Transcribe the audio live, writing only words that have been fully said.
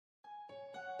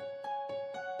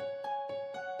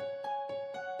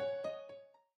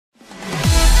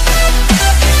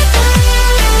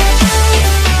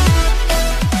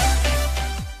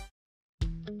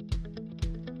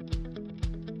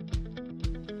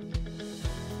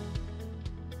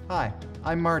Hi,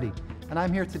 I'm Marty, and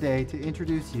I'm here today to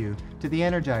introduce you to the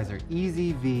Energizer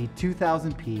EZV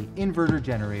 2000P inverter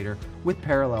generator with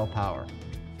parallel power.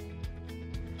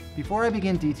 Before I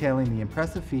begin detailing the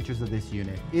impressive features of this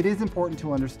unit, it is important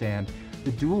to understand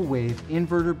the dual-wave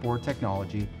inverter board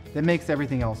technology that makes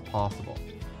everything else possible.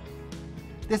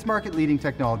 This market-leading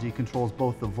technology controls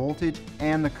both the voltage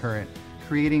and the current,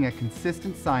 creating a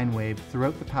consistent sine wave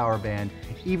throughout the power band,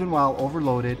 even while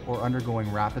overloaded or undergoing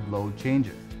rapid load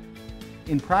changes.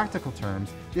 In practical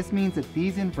terms, this means that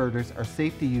these inverters are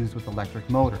safe to use with electric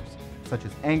motors, such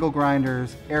as angle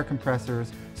grinders, air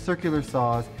compressors, circular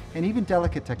saws, and even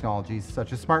delicate technologies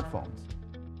such as smartphones.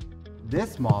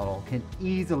 This model can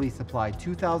easily supply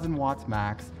 2,000 watts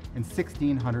max and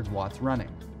 1,600 watts running.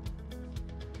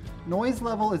 Noise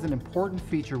level is an important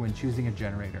feature when choosing a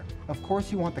generator. Of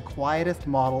course, you want the quietest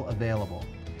model available.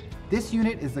 This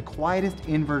unit is the quietest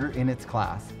inverter in its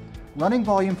class. Running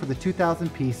volume for the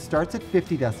 2000P starts at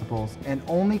 50 decibels and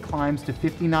only climbs to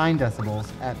 59 decibels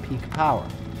at peak power.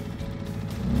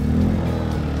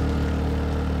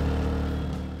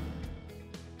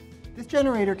 This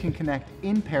generator can connect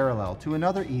in parallel to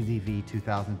another EZV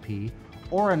 2000P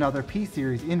or another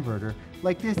P-Series inverter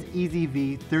like this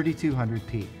EZV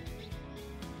 3200P.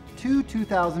 Two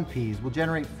 2000Ps will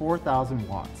generate 4,000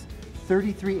 watts,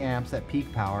 33 amps at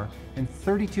peak power, and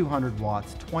 3,200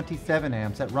 watts, 27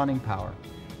 amps at running power.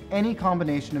 Any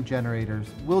combination of generators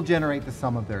will generate the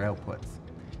sum of their outputs.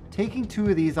 Taking two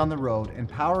of these on the road and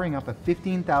powering up a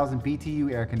 15,000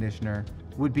 BTU air conditioner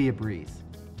would be a breeze.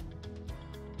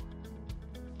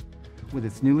 With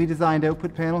its newly designed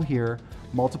output panel here,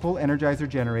 multiple Energizer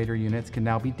generator units can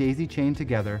now be daisy-chained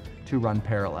together to run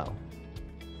parallel.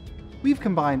 We've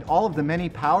combined all of the many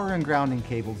power and grounding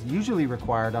cables usually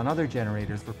required on other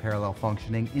generators for parallel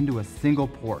functioning into a single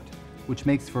port, which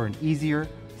makes for an easier,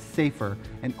 safer,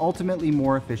 and ultimately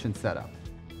more efficient setup.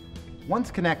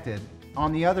 Once connected,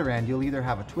 on the other end you'll either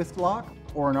have a twist lock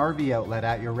or an RV outlet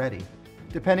at your ready,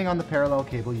 depending on the parallel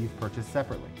cable you've purchased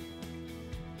separately.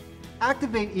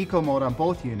 Activate Eco Mode on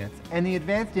both units, and the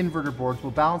advanced inverter boards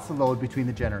will balance the load between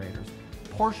the generators,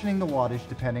 portioning the wattage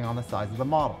depending on the size of the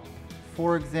model.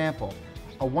 For example,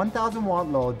 a 1,000 watt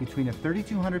load between a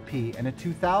 3200P and a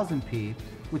 2000P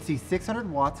would see 600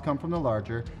 watts come from the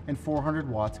larger and 400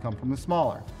 watts come from the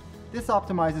smaller. This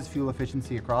optimizes fuel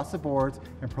efficiency across the boards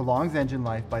and prolongs engine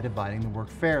life by dividing the work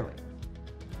fairly.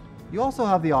 You also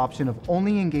have the option of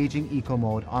only engaging Eco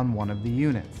Mode on one of the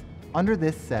units. Under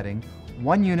this setting,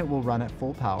 one unit will run at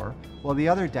full power, while the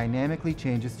other dynamically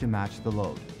changes to match the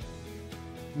load.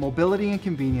 Mobility and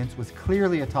convenience was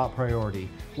clearly a top priority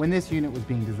when this unit was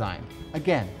being designed.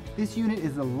 Again, this unit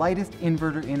is the lightest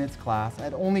inverter in its class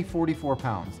at only 44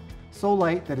 pounds, so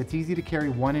light that it's easy to carry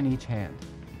one in each hand.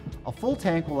 A full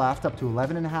tank will last up to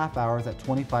 11.5 hours at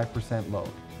 25% load.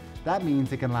 That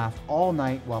means it can last all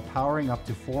night while powering up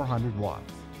to 400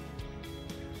 watts.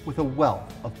 With a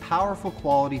wealth of powerful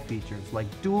quality features like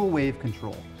dual wave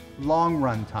control, long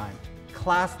run time,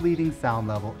 class-leading sound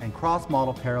level, and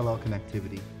cross-model parallel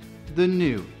connectivity, the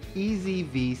new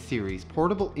EZV series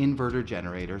portable inverter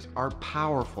generators are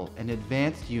powerful and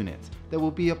advanced units that will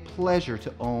be a pleasure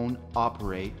to own,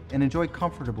 operate, and enjoy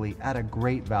comfortably at a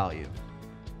great value.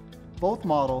 Both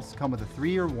models come with a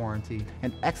 3-year warranty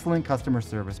and excellent customer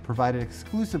service provided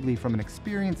exclusively from an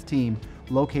experienced team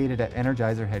located at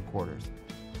Energizer headquarters.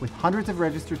 With hundreds of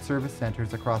registered service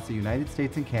centers across the United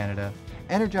States and Canada,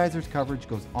 Energizer's coverage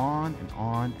goes on and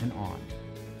on and on.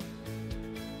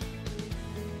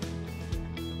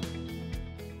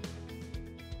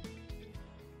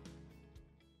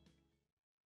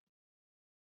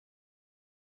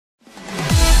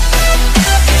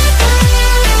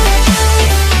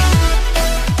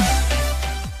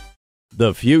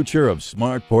 The future of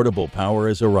smart portable power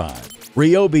has arrived.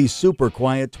 Ryobi's super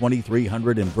quiet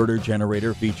 2300 inverter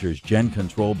generator features Gen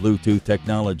Control Bluetooth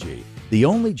technology, the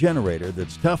only generator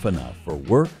that's tough enough for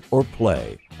work or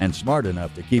play and smart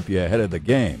enough to keep you ahead of the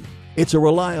game. It's a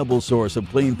reliable source of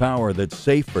clean power that's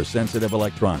safe for sensitive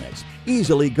electronics,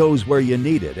 easily goes where you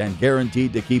need it, and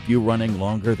guaranteed to keep you running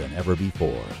longer than ever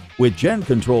before. With Gen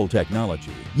Control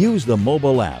technology, use the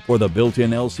mobile app or the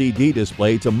built-in LCD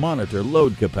display to monitor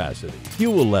load capacity,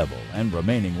 fuel level, and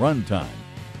remaining runtime.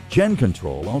 Gen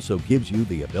Control also gives you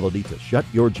the ability to shut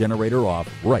your generator off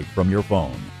right from your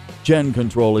phone. Gen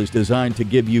Control is designed to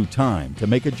give you time to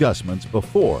make adjustments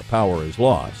before power is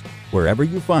lost. Wherever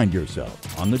you find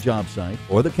yourself, on the job site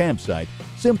or the campsite,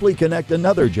 simply connect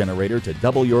another generator to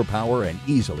double your power and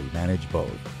easily manage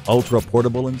both. Ultra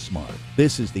portable and smart,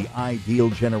 this is the ideal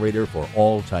generator for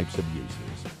all types of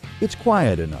uses. It's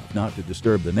quiet enough not to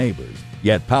disturb the neighbors,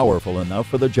 yet powerful enough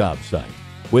for the job site.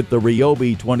 With the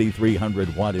Ryobi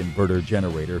 2300 watt inverter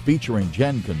generator featuring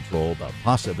Gen Control, the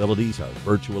possibilities are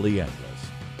virtually endless.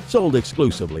 Sold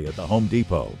exclusively at the Home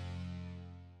Depot.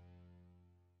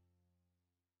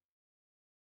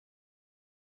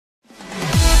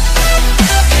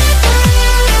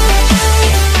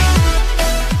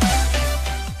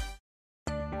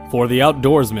 For the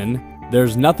outdoorsman,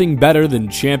 there's nothing better than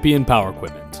Champion Power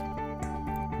Equipment.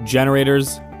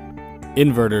 Generators,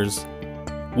 inverters,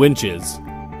 winches,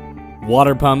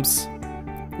 water pumps,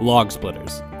 log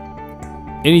splitters.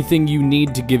 Anything you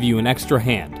need to give you an extra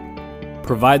hand,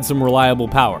 provide some reliable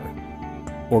power,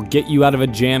 or get you out of a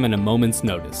jam in a moment's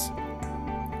notice.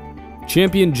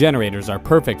 Champion generators are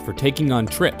perfect for taking on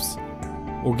trips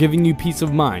or giving you peace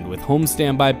of mind with home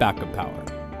standby backup power.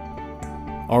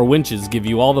 Our winches give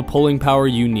you all the pulling power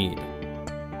you need.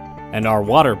 And our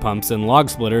water pumps and log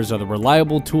splitters are the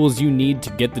reliable tools you need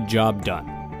to get the job done.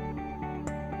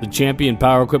 The Champion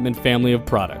Power Equipment family of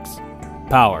products.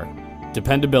 Power,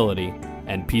 dependability,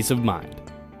 and peace of mind.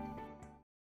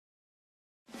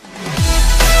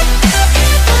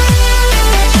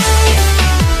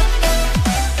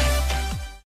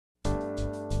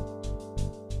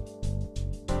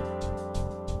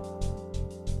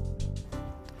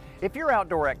 If your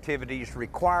outdoor activities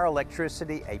require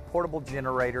electricity, a portable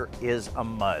generator is a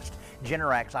must.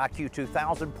 Generac's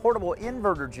IQ2000 portable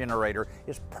inverter generator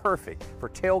is perfect for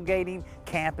tailgating,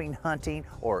 camping, hunting,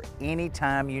 or any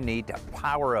time you need to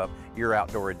power up your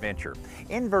outdoor adventure.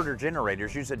 Inverter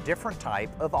generators use a different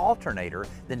type of alternator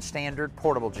than standard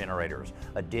portable generators.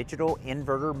 A digital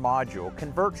inverter module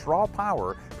converts raw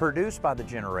power produced by the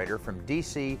generator from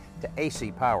DC to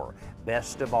AC power.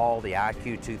 Best of all, the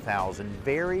IQ2000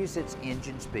 varies its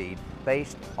engine speed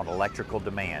based on electrical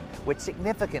demand, which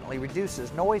significantly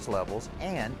reduces noise levels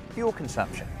and fuel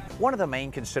consumption. One of the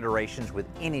main considerations with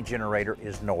any generator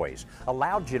is noise. A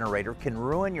loud generator can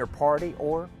ruin your party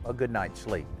or a good night's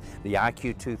sleep. The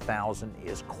IQ2000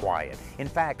 is quiet. In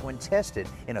fact, when tested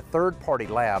in a third-party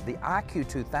lab, the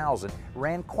IQ2000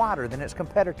 ran quieter than its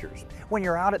competitors. When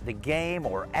you're out at the game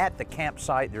or at the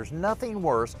campsite, there's nothing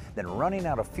worse than running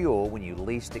out of fuel when you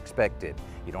least expect it.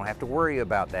 You don't have to worry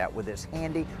about that with this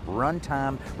handy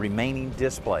runtime remaining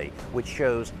display, which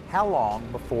shows how long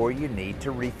before you need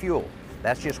to refuel.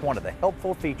 That's just one of the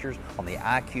helpful features on the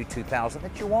IQ2000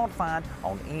 that you won't find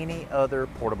on any other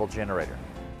portable generator.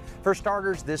 For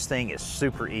starters, this thing is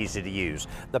super easy to use.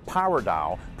 The power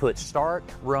dial puts start,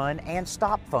 run, and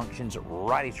stop functions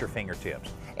right at your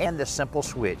fingertips. And the simple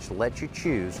switch lets you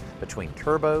choose between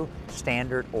turbo,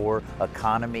 standard, or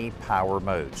economy power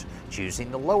modes.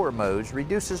 Choosing the lower modes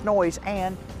reduces noise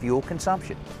and fuel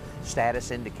consumption. Status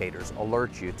indicators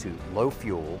alert you to low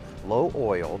fuel, low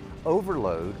oil,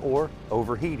 overload, or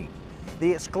overheating.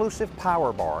 The exclusive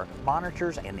power bar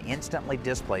monitors and instantly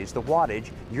displays the wattage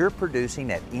you're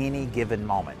producing at any given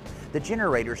moment. The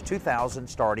generator's 2,000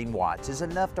 starting watts is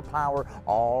enough to power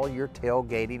all your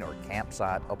tailgating or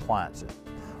campsite appliances.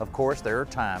 Of course, there are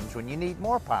times when you need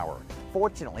more power.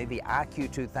 Fortunately, the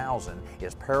IQ2000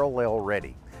 is parallel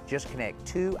ready. Just connect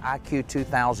two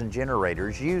IQ2000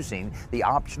 generators using the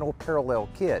optional parallel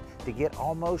kit to get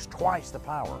almost twice the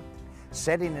power.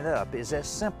 Setting it up is as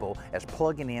simple as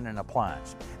plugging in an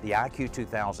appliance. The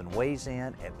IQ2000 weighs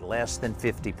in at less than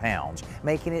 50 pounds,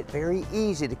 making it very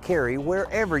easy to carry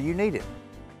wherever you need it.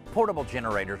 Portable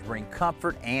generators bring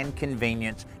comfort and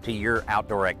convenience to your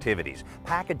outdoor activities.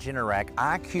 Pack a Generac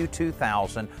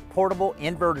IQ2000 portable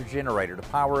inverter generator to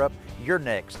power up your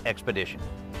next expedition.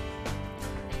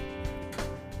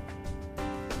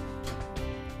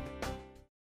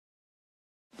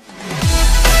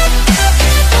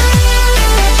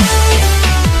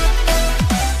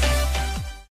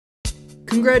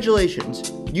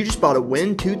 Congratulations! You just bought a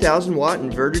Win 2000 watt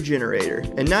inverter generator,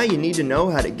 and now you need to know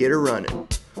how to get her running.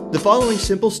 The following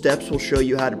simple steps will show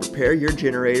you how to prepare your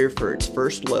generator for its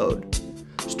first load.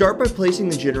 Start by placing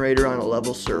the generator on a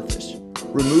level surface.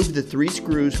 Remove the 3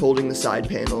 screws holding the side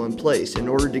panel in place in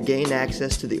order to gain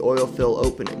access to the oil fill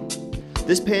opening.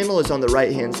 This panel is on the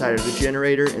right hand side of the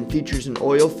generator and features an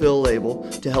oil fill label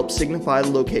to help signify the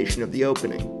location of the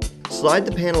opening. Slide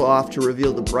the panel off to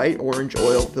reveal the bright orange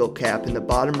oil fill cap in the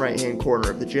bottom right hand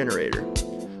corner of the generator.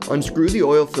 Unscrew the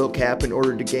oil fill cap in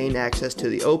order to gain access to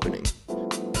the opening.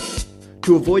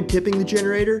 To avoid tipping the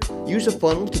generator, use a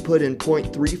funnel to put in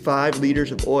 0.35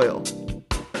 liters of oil.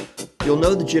 You'll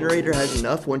know the generator has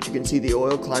enough once you can see the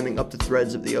oil climbing up the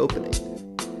threads of the opening.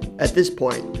 At this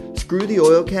point, screw the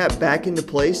oil cap back into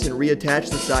place and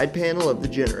reattach the side panel of the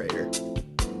generator.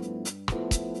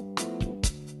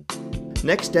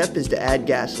 Next step is to add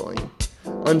gasoline.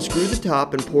 Unscrew the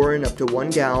top and pour in up to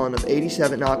 1 gallon of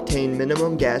 87 octane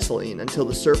minimum gasoline until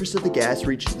the surface of the gas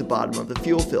reaches the bottom of the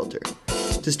fuel filter.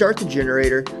 To start the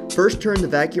generator, first turn the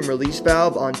vacuum release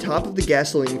valve on top of the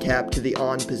gasoline cap to the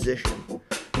on position.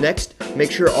 Next, make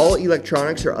sure all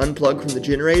electronics are unplugged from the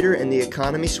generator and the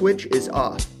economy switch is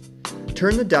off.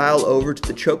 Turn the dial over to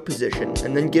the choke position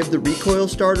and then give the recoil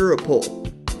starter a pull.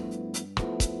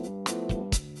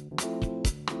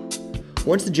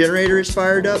 Once the generator is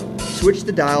fired up, switch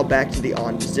the dial back to the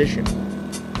on position.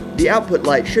 The output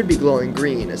light should be glowing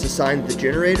green as a sign that the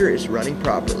generator is running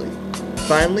properly.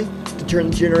 Finally, to turn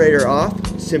the generator off,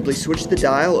 simply switch the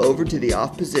dial over to the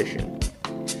off position.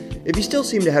 If you still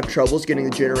seem to have troubles getting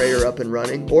the generator up and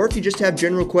running, or if you just have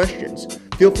general questions,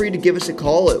 feel free to give us a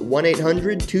call at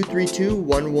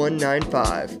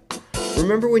 1-800-232-1195.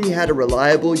 Remember when you had a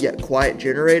reliable yet quiet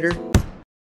generator?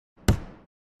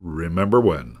 Remember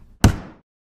when?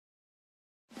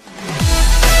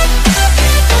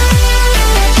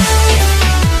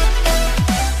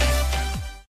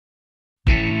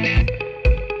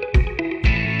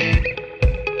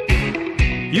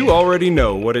 You already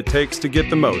know what it takes to get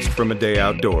the most from a day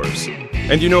outdoors.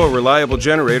 And you know a reliable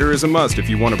generator is a must if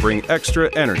you want to bring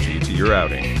extra energy to your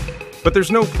outing. But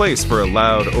there's no place for a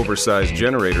loud, oversized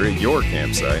generator at your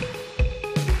campsite.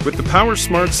 With the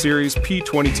PowerSmart Series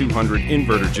P2200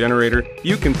 inverter generator,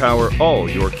 you can power all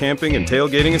your camping and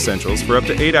tailgating essentials for up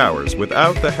to 8 hours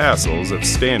without the hassles of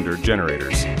standard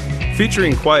generators.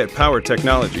 Featuring quiet power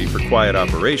technology for quiet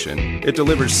operation, it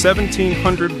delivers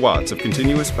 1,700 watts of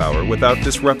continuous power without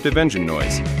disruptive engine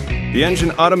noise. The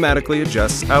engine automatically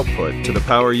adjusts output to the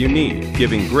power you need,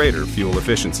 giving greater fuel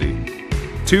efficiency.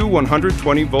 2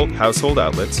 120-volt household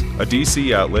outlets, a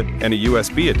DC outlet, and a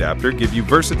USB adapter give you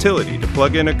versatility to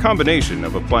plug in a combination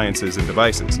of appliances and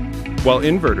devices, while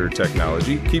inverter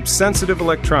technology keeps sensitive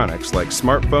electronics like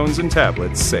smartphones and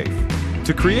tablets safe.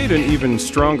 To create an even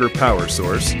stronger power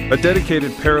source, a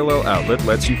dedicated parallel outlet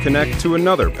lets you connect to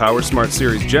another PowerSmart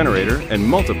Series generator and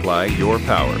multiply your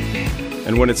power.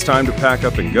 And when it's time to pack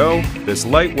up and go, this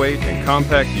lightweight and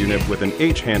compact unit with an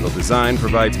H-handle design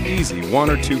provides easy 1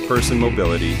 or 2 person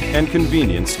mobility and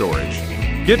convenient storage.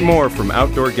 Get more from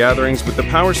outdoor gatherings with the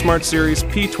PowerSmart Series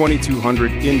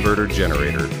P2200 inverter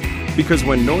generator. Because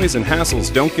when noise and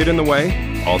hassles don't get in the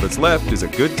way, all that's left is a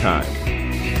good time.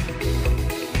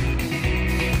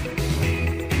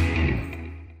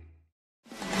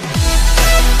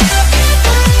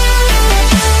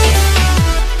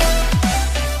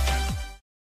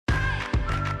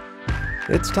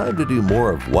 It's time to do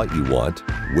more of what you want,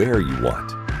 where you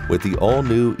want, with the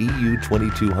all-new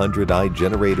EU2200i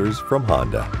generators from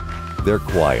Honda. They're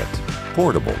quiet,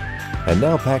 portable, and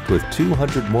now packed with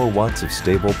 200 more watts of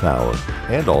stable power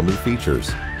and all new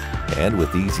features. And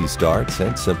with easy starts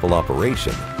and simple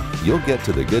operation, you'll get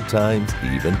to the good times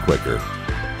even quicker.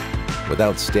 With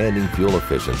outstanding fuel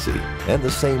efficiency and the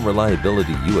same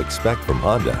reliability you expect from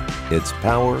Honda, it's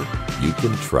power you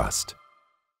can trust.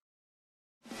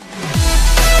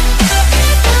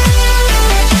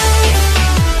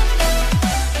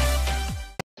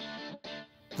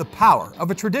 The power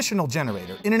of a traditional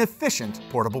generator in an efficient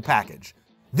portable package.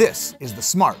 This is the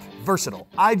smart, versatile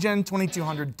iGen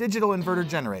 2200 digital inverter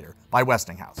generator by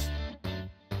Westinghouse.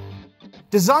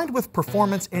 Designed with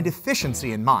performance and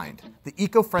efficiency in mind, the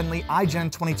eco-friendly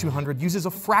iGen 2200 uses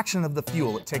a fraction of the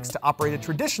fuel it takes to operate a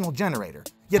traditional generator,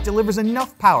 yet delivers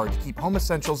enough power to keep home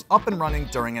essentials up and running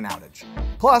during an outage.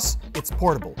 Plus, it's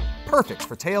portable, perfect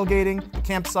for tailgating, a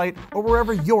campsite, or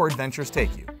wherever your adventures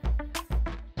take you.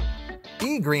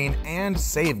 Be green and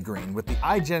save green with the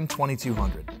iGen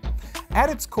 2200. At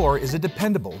its core is a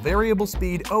dependable variable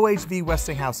speed OHV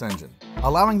Westinghouse engine,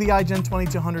 allowing the iGen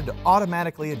 2200 to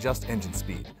automatically adjust engine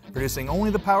speed, producing only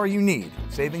the power you need,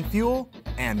 saving fuel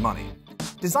and money.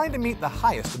 Designed to meet the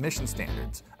highest emission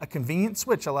standards, a convenient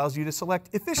switch allows you to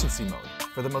select efficiency mode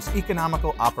for the most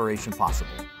economical operation possible.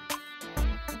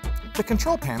 The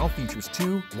control panel features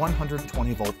 2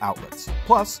 120-volt outlets,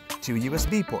 plus 2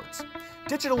 USB ports.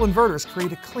 Digital inverters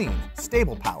create a clean,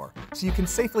 stable power so you can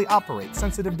safely operate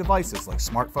sensitive devices like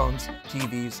smartphones,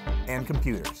 TVs, and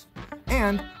computers.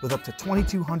 And with up to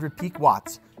 2200 peak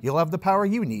watts, you'll have the power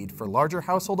you need for larger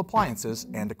household appliances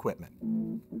and equipment.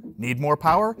 Need more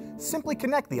power? Simply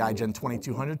connect the iGen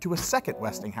 2200 to a second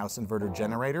Westinghouse inverter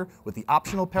generator with the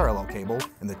optional parallel cable,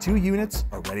 and the 2 units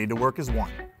are ready to work as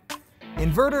one.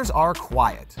 Inverters are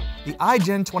quiet. The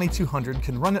iGen 2200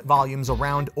 can run at volumes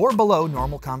around or below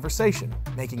normal conversation,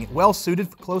 making it well suited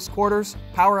for close quarters,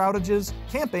 power outages,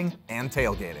 camping, and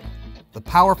tailgating. The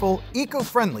powerful,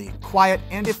 eco-friendly, quiet,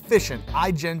 and efficient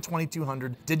iGen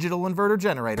 2200 digital inverter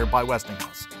generator by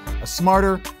Westinghouse. a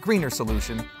smarter, greener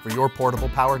solution for your portable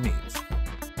power needs.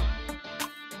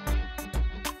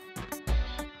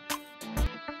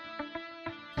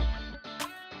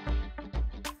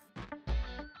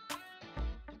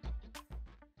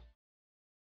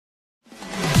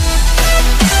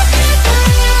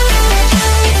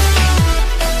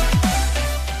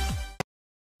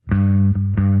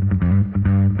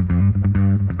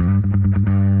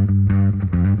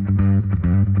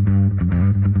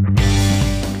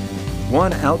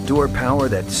 Want outdoor power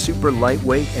that's super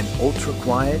lightweight and ultra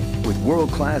quiet with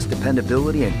world-class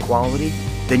dependability and quality?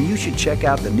 Then you should check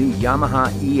out the new Yamaha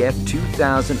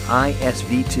EF2000i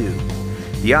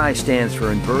SV2. The I stands for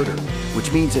inverter,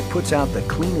 which means it puts out the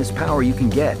cleanest power you can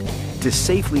get to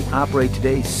safely operate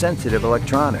today's sensitive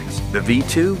electronics. The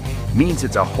V2 means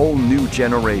it's a whole new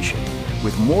generation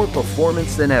with more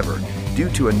performance than ever due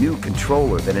to a new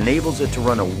controller that enables it to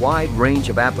run a wide range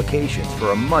of applications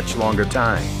for a much longer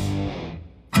time.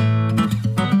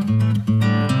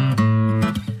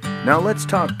 Now let's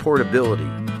talk portability.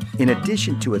 In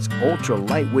addition to its ultra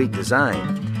lightweight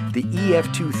design, the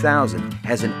EF2000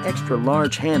 has an extra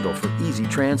large handle for easy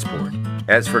transport.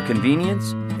 As for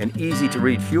convenience, an easy to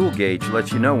read fuel gauge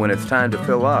lets you know when it's time to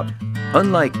fill up.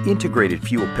 Unlike integrated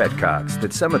fuel petcocks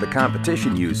that some of the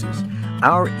competition uses,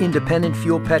 our independent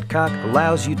fuel petcock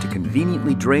allows you to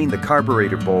conveniently drain the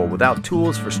carburetor bowl without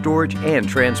tools for storage and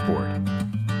transport.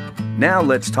 Now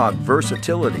let's talk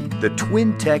versatility. The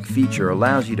Twin Tech feature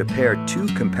allows you to pair two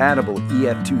compatible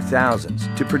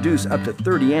EF2000s to produce up to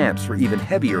 30 amps for even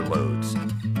heavier loads.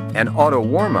 And Auto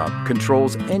Warm-Up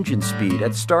controls engine speed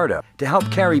at startup to help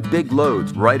carry big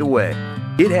loads right away.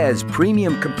 It has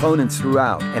premium components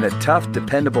throughout and a tough,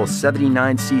 dependable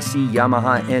 79cc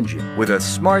Yamaha engine with a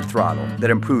smart throttle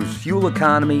that improves fuel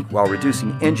economy while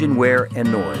reducing engine wear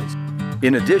and noise.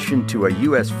 In addition to a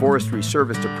U.S. Forestry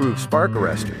Service-approved spark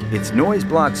arrestor, its noise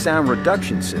block sound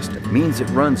reduction system means it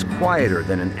runs quieter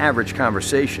than an average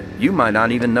conversation. You might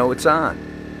not even know it's on.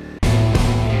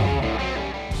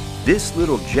 This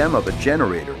little gem of a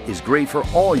generator is great for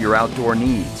all your outdoor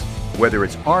needs, whether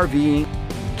it's RVing,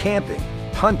 camping,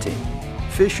 hunting,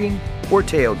 fishing, or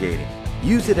tailgating.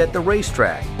 Use it at the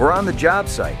racetrack or on the job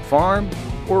site, farm,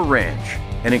 or ranch.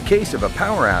 And in case of a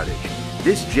power outage,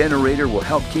 this generator will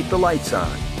help keep the lights on.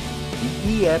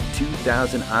 The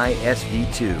EF2000i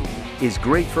SV2 is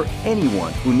great for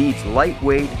anyone who needs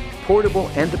lightweight, portable,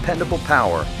 and dependable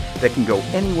power that can go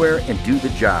anywhere and do the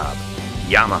job,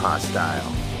 Yamaha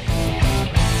style.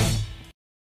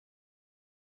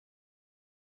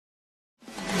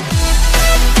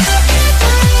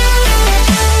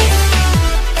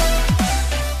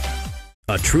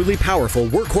 A truly powerful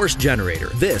workhorse generator.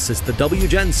 This is the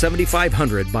WGen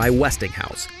 7500 by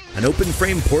Westinghouse, an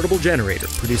open-frame portable generator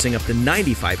producing up to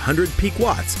 9,500 peak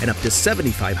watts and up to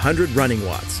 7,500 running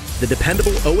watts. The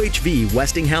dependable OHV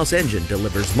Westinghouse engine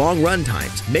delivers long run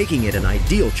times, making it an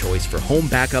ideal choice for home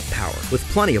backup power with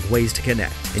plenty of ways to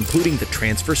connect, including the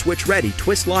transfer switch-ready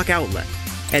twist lock outlet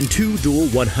and two dual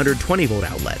 120-volt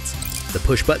outlets. The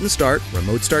push-button start,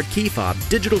 remote start key fob,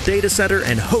 digital data center,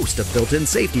 and host of built-in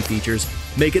safety features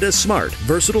make it a smart,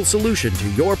 versatile solution to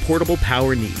your portable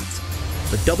power needs.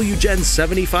 The WGen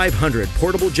 7500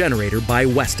 portable generator by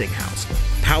Westinghouse.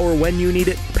 Power when you need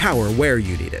it, power where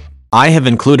you need it. I have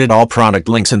included all product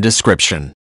links in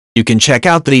description. You can check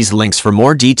out these links for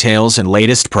more details and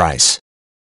latest price.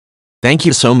 Thank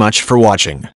you so much for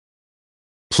watching.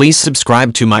 Please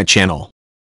subscribe to my channel.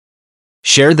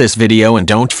 Share this video and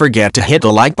don't forget to hit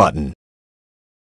the like button.